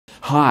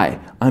Hi,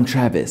 I'm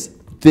Travis.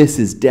 This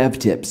is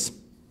DevTips.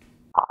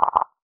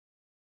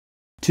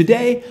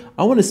 Today,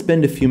 I want to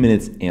spend a few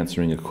minutes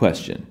answering a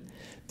question.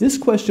 This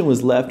question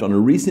was left on a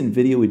recent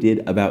video we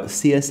did about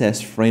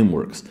CSS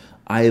frameworks.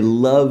 I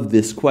love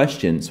this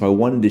question, so I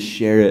wanted to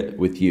share it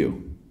with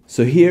you.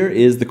 So here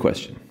is the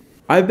question.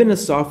 I've been a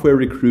software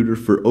recruiter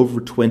for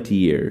over 20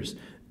 years.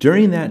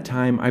 During that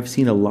time, I've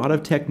seen a lot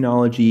of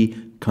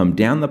technology come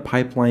down the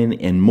pipeline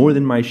and more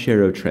than my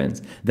share of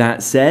trends.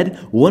 That said,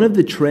 one of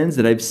the trends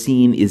that I've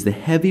seen is the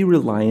heavy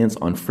reliance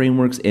on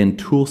frameworks and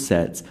tool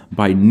sets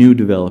by new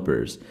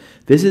developers.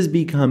 This has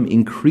become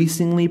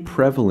increasingly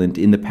prevalent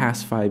in the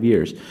past 5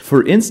 years.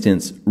 For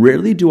instance,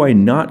 rarely do I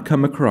not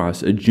come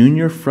across a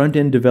junior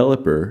front-end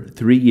developer,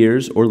 3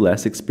 years or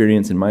less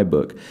experience in my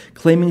book,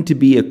 claiming to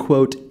be a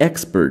quote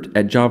expert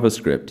at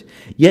JavaScript,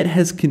 yet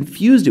has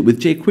confused it with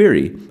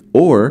jQuery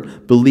or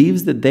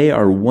believes that they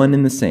are one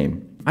and the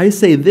same. I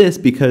say this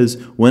because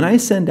when I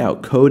send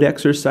out code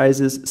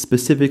exercises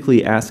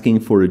specifically asking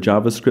for a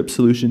JavaScript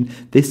solution,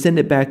 they send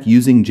it back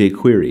using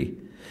jQuery.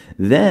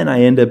 Then I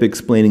end up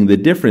explaining the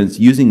difference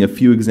using a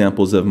few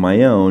examples of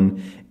my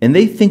own, and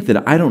they think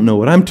that I don't know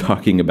what I'm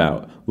talking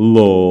about.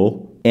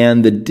 Lol.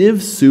 And the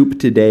div soup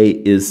today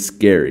is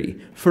scary.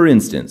 For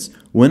instance,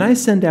 when I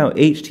send out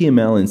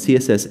HTML and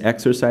CSS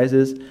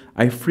exercises,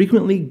 I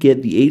frequently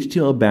get the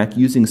HTML back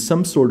using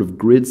some sort of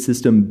grid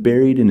system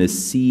buried in a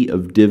sea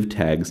of div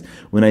tags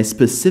when I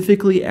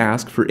specifically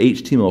ask for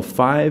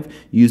HTML5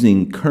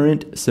 using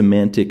current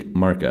semantic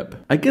markup.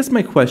 I guess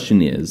my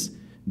question is,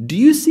 do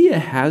you see a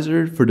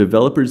hazard for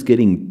developers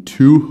getting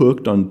too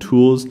hooked on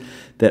tools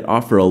that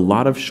offer a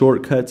lot of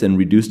shortcuts and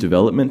reduce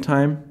development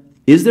time?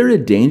 Is there a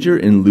danger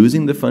in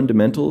losing the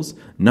fundamentals,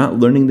 not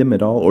learning them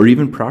at all, or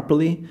even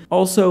properly?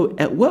 Also,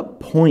 at what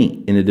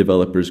point in a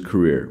developer's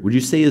career would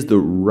you say is the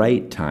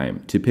right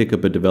time to pick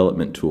up a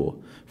development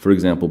tool, for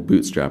example,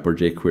 Bootstrap or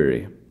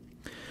jQuery?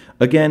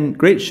 Again,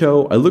 great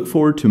show. I look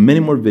forward to many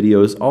more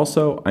videos.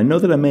 Also, I know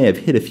that I may have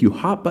hit a few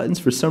hot buttons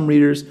for some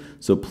readers,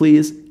 so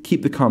please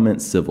keep the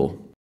comments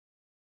civil.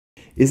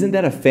 Isn't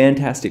that a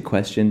fantastic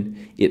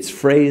question? It's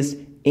phrased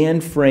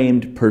and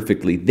framed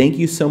perfectly. Thank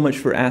you so much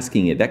for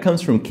asking it. That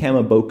comes from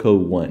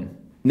Kamaboko1.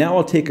 Now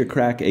I'll take a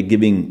crack at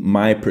giving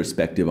my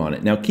perspective on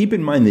it. Now keep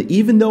in mind that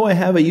even though I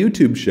have a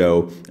YouTube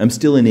show, I'm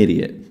still an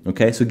idiot,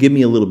 okay? So give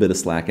me a little bit of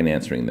slack in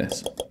answering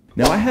this.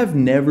 Now I have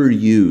never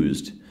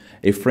used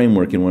a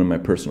framework in one of my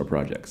personal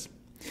projects.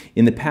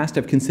 In the past,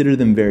 I've considered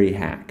them very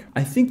hack.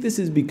 I think this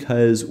is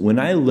because when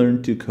I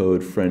learned to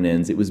code front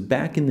ends, it was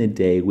back in the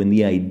day when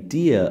the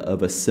idea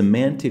of a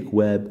semantic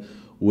web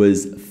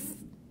was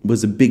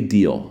a big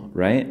deal,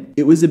 right?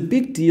 It was a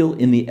big deal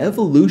in the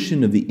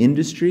evolution of the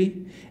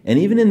industry and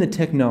even in the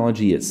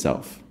technology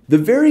itself. The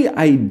very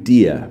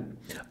idea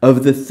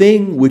of the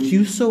thing which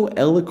you so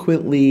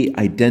eloquently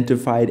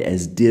identified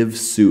as div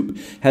soup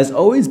has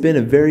always been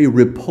a very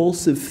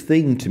repulsive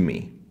thing to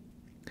me.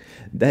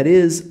 That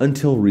is,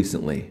 until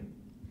recently.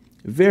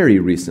 Very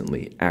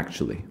recently,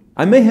 actually.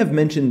 I may have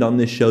mentioned on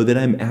this show that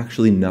I'm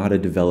actually not a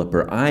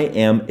developer. I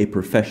am a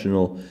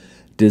professional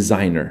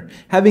designer.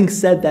 Having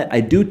said that, I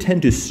do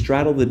tend to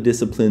straddle the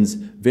disciplines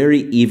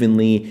very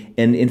evenly,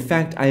 and in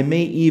fact, I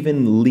may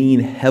even lean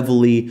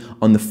heavily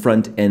on the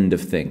front end of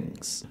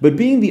things. But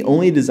being the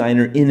only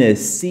designer in a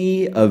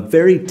sea of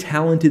very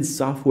talented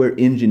software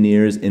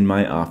engineers in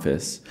my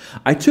office,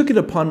 I took it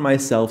upon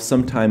myself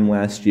sometime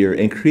last year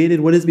and created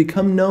what has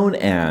become known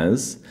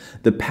as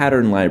the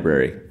pattern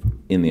library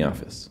in the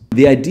office.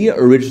 The idea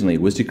originally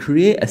was to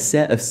create a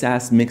set of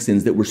Sass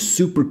mixins that were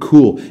super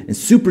cool and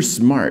super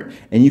smart,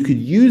 and you could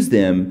use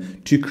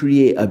them to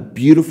create a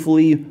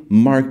beautifully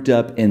marked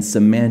up and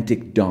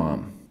semantic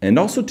DOM, and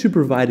also to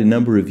provide a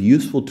number of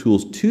useful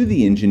tools to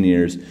the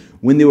engineers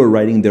when they were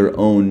writing their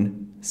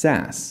own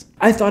Sass.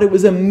 I thought it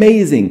was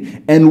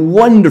amazing and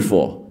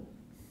wonderful,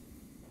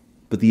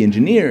 but the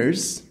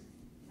engineers,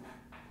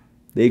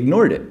 they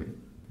ignored it.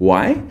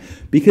 Why?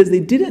 Because they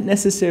didn't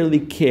necessarily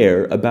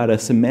care about a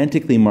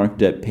semantically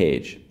marked up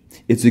page.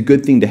 It's a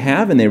good thing to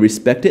have and they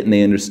respect it and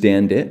they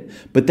understand it,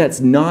 but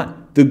that's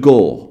not the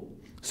goal.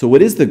 So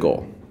what is the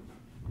goal?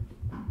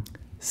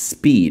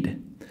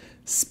 Speed.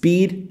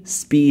 Speed,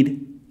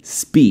 speed,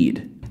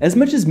 speed. As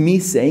much as me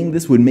saying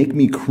this would make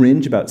me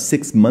cringe about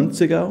 6 months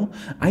ago,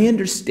 I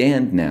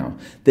understand now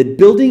that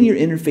building your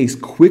interface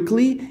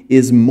quickly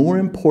is more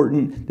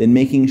important than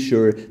making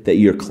sure that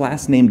your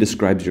class name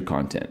describes your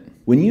content.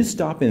 When you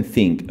stop and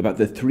think about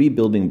the 3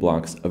 building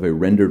blocks of a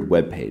rendered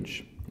web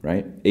page,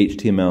 right?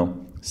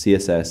 HTML,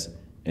 CSS,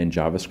 and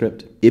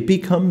JavaScript, it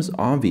becomes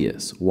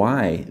obvious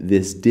why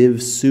this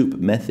div soup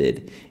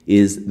method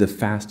is the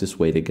fastest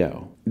way to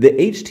go. The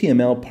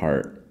HTML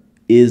part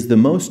is the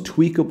most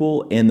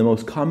tweakable and the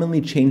most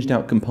commonly changed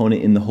out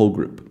component in the whole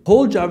group.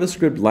 Whole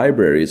JavaScript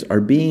libraries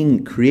are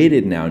being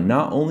created now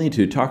not only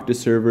to talk to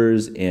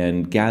servers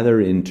and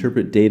gather and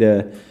interpret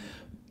data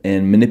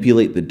and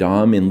manipulate the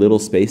DOM in little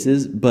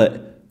spaces,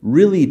 but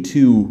really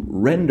to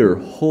render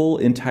whole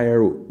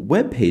entire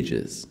web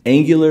pages.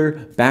 Angular,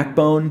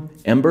 Backbone,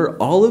 Ember,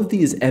 all of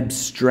these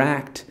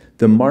abstract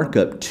the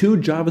markup to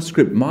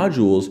JavaScript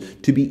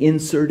modules to be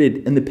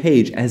inserted in the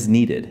page as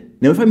needed.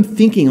 Now, if I'm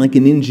thinking like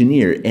an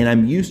engineer and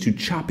I'm used to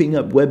chopping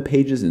up web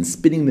pages and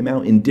spitting them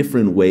out in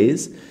different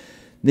ways,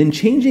 then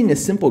changing a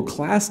simple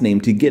class name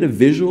to get a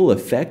visual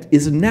effect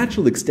is a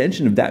natural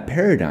extension of that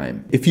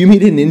paradigm. If you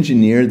meet an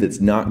engineer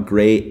that's not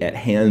great at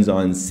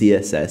hands-on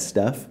CSS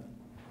stuff,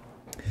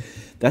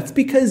 that's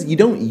because you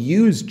don't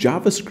use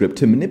JavaScript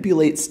to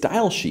manipulate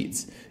style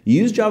sheets.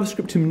 You use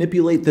JavaScript to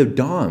manipulate the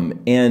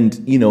DOM and,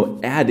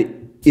 add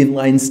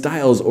inline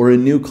styles or a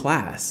new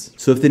class.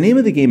 So if the name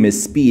of the game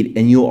is speed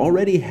and you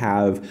already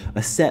have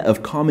a set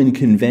of common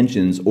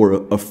conventions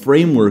or a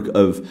framework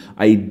of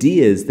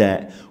ideas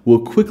that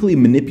will quickly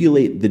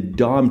manipulate the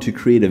DOM to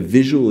create a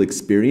visual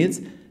experience,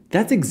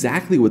 that's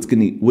exactly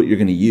what you're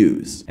gonna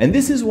use. And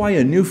this is why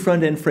a new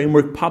front-end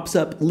framework pops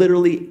up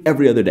literally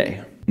every other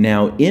day.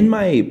 Now, in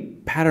my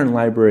pattern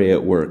library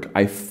at work,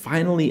 I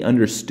finally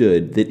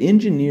understood that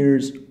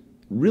engineers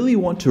really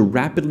want to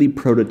rapidly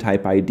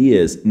prototype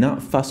ideas,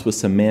 not fuss with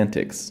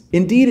semantics.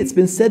 Indeed, it's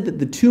been said that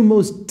the two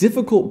most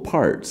difficult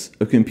parts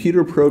of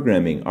computer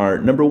programming are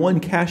number one,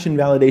 cache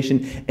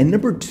invalidation, and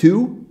number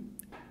two,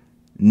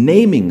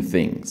 naming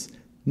things.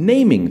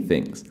 Naming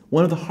things.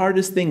 One of the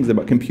hardest things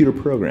about computer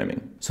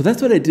programming. So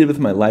that's what I did with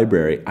my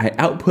library. I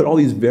output all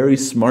these very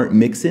smart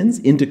mix-ins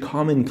into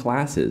common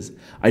classes.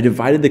 I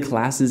divided the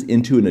classes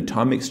into an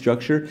atomic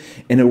structure,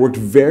 and I worked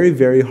very,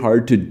 very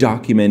hard to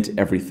document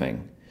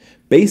everything.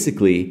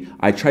 Basically,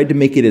 I tried to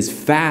make it as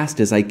fast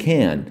as I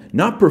can.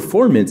 Not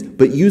performance,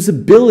 but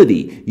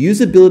usability.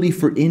 Usability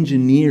for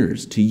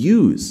engineers to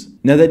use.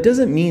 Now that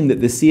doesn't mean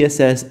that the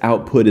CSS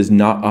output is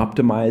not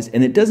optimized,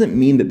 and it doesn't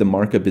mean that the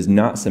markup is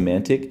not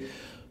semantic,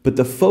 but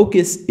the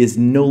focus is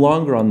no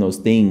longer on those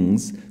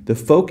things. The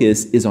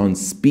focus is on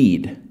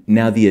speed.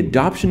 Now the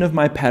adoption of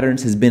my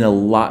patterns has been a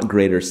lot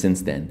greater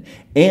since then.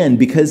 And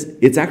because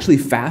it's actually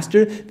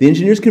faster, the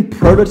engineers can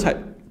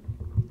prototype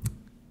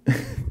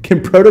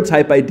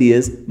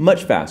ideas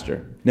much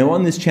faster. Now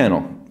on this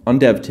channel, on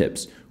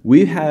DevTips,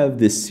 we have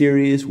this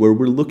series where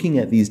we're looking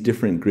at these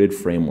different grid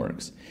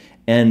frameworks.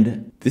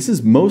 And this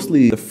is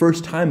mostly the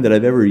first time that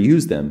I've ever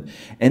used them.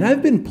 And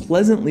I've been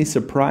pleasantly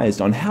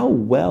surprised on how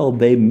well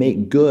they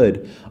make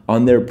good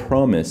on their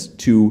promise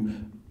to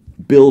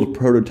build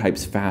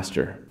prototypes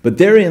faster. But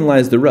therein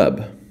lies the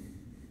rub,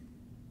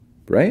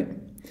 right?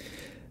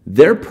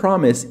 Their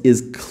promise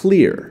is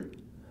clear,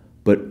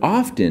 but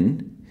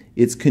often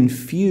it's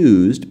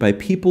confused by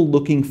people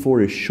looking for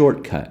a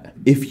shortcut.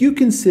 If you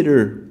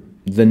consider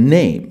the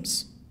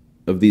names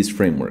of these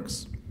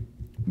frameworks,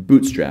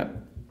 Bootstrap,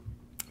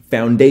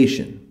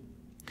 Foundation,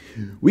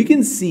 we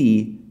can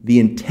see the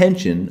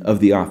intention of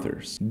the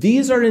authors.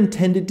 These are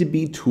intended to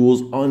be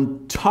tools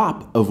on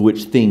top of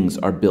which things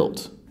are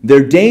built.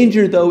 Their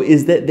danger, though,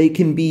 is that they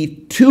can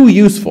be too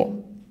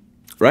useful,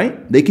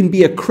 right? They can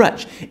be a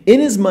crutch,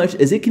 inasmuch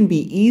as it can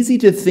be easy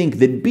to think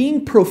that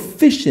being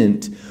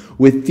proficient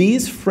with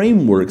these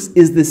frameworks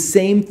is the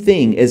same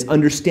thing as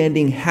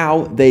understanding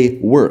how they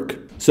work.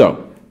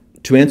 So,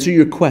 to answer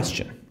your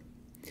question,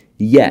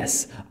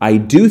 yes, I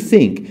do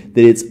think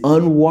that it's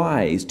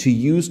unwise to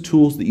use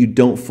tools that you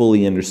don't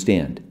fully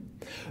understand.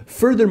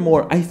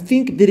 Furthermore, I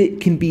think that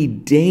it can be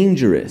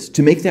dangerous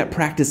to make that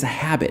practice a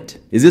habit.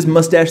 Is this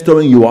mustache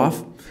throwing you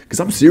off? Because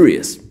I'm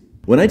serious.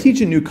 When I teach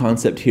a new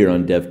concept here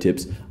on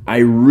DevTips, I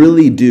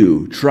really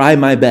do try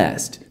my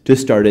best to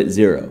start at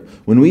zero.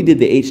 When we did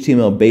the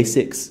HTML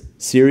Basics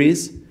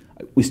series,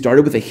 we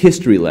started with a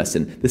history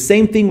lesson. The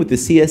same thing with the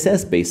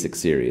CSS Basics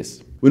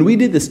series. When we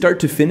did the Start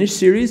to Finish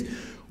series,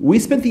 we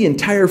spent the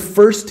entire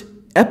first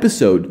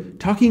episode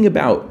talking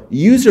about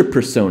user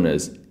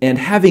personas and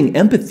having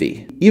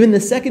empathy. Even the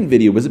second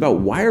video was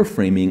about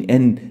wireframing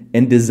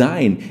and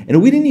design,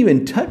 and we didn't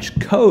even touch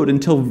code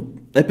until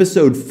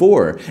episode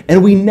 4,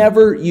 and we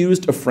never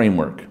used a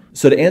framework.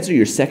 So to answer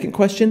your second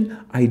question,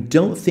 I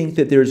don't think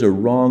that there's a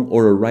wrong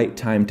or a right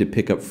time to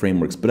pick up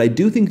frameworks, but I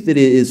do think that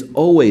it is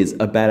always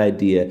a bad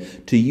idea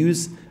to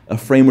use a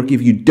framework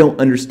if you don't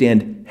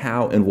understand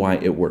how and why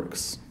it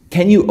works.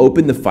 Can you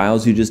open the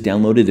files you just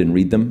downloaded and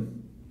read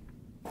them?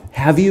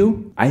 Have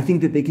you? I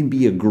think that they can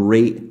be a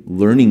great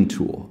learning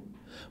tool.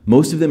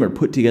 Most of them are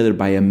put together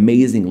by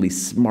amazingly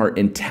smart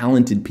and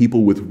talented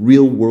people with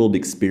real-world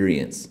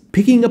experience.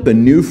 Picking up a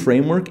new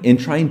framework and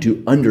trying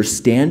to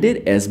understand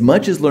it as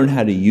much as learn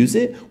how to use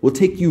it will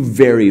take you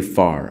very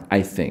far,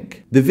 I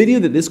think. The video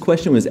that this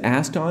question was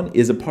asked on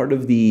is a part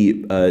of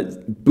the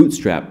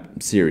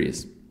Bootstrap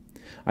series.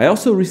 I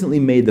also recently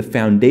made the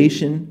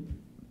Foundation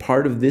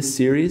part of this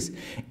series,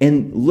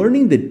 and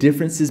learning the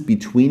differences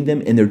between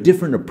them and their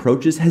different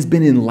approaches has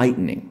been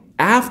enlightening.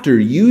 After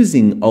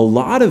using a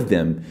lot of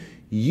them,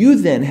 you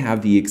then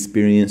have the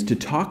experience to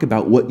talk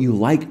about what you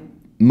like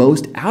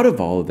most out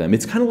of all of them.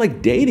 It's kind of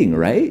like dating,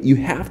 right? You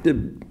have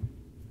to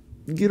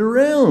get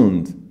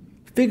around,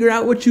 figure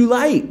out what you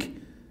like.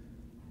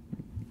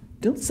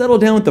 Don't settle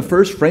down with the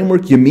first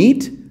framework you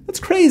meet. That's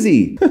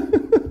crazy.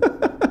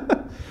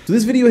 So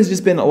this video has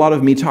just been a lot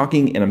of me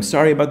talking, and I'm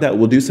sorry about that.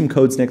 We'll do some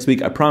codes next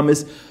week, I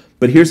promise.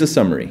 But here's a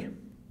summary.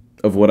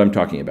 of what I'm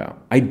talking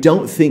about. I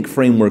don't think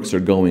frameworks are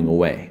going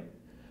away,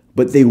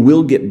 but they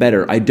will get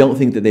better. I don't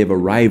think that they've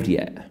arrived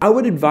yet. I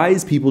would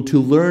advise people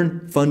to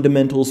learn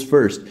fundamentals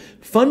first.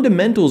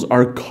 Fundamentals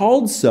are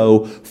called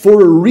so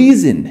for a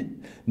reason.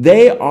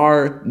 They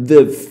are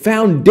the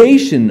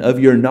foundation of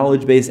your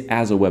knowledge base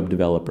as a web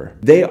developer.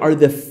 They are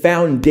the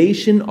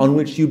foundation on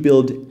which you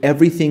build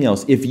everything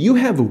else. If you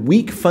have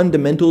weak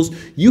fundamentals,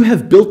 you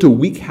have built a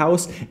weak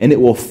house and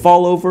it will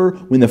fall over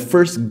when the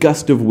first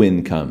gust of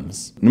wind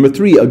comes. Number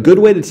 3, a good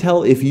way to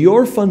tell if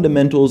your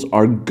fundamentals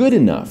are good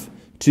enough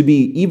to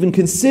be even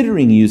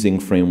considering using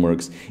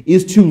frameworks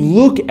is to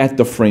look at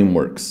the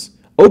frameworks.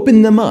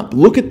 Open them up.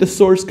 Look at the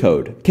source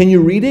code. Can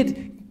you read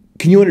it?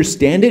 Can you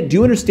understand it? Do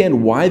you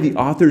understand why the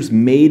authors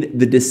made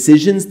the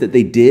decisions that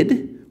they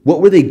did? What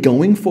were they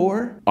going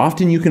for?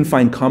 Often you can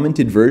find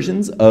commented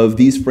versions of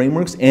these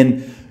frameworks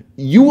and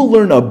you will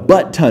learn a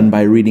butt ton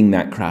by reading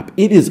that crap.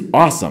 It is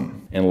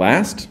awesome. And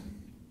last,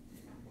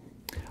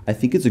 I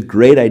think it's a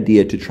great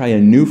idea to try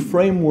a new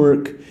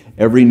framework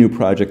every new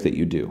project that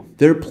you do.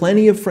 There are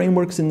plenty of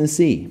frameworks in the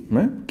sea,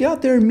 right? Get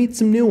out there and meet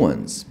some new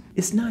ones.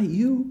 It's not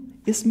you,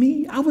 it's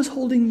me. I was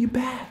holding you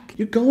back.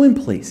 You're going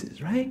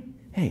places, right?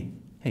 Hey,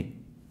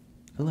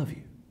 I love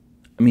you.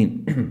 I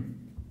mean,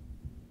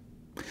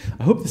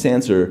 I hope this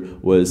answer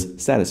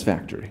was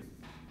satisfactory.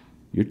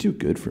 You're too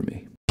good for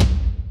me.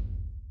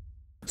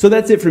 So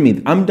that's it for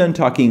me. I'm done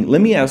talking.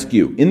 Let me ask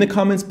you, in the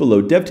comments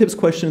below, DevTips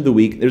question of the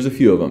week, there's a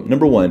few of them.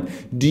 Number 1,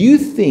 do you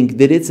think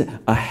that it's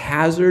a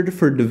hazard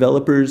for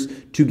developers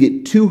to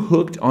get too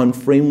hooked on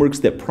frameworks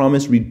that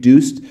promise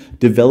reduced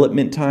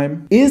development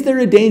time? Is there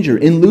a danger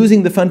in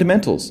losing the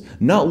fundamentals,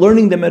 not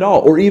learning them at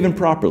all, or even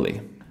properly?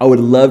 I would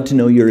love to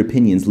know your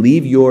opinions.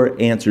 Leave your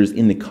answers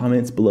in the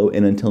comments below,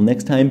 and until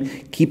next time,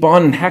 keep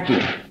on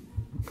hacking.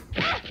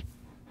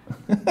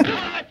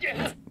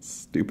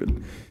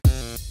 Stupid.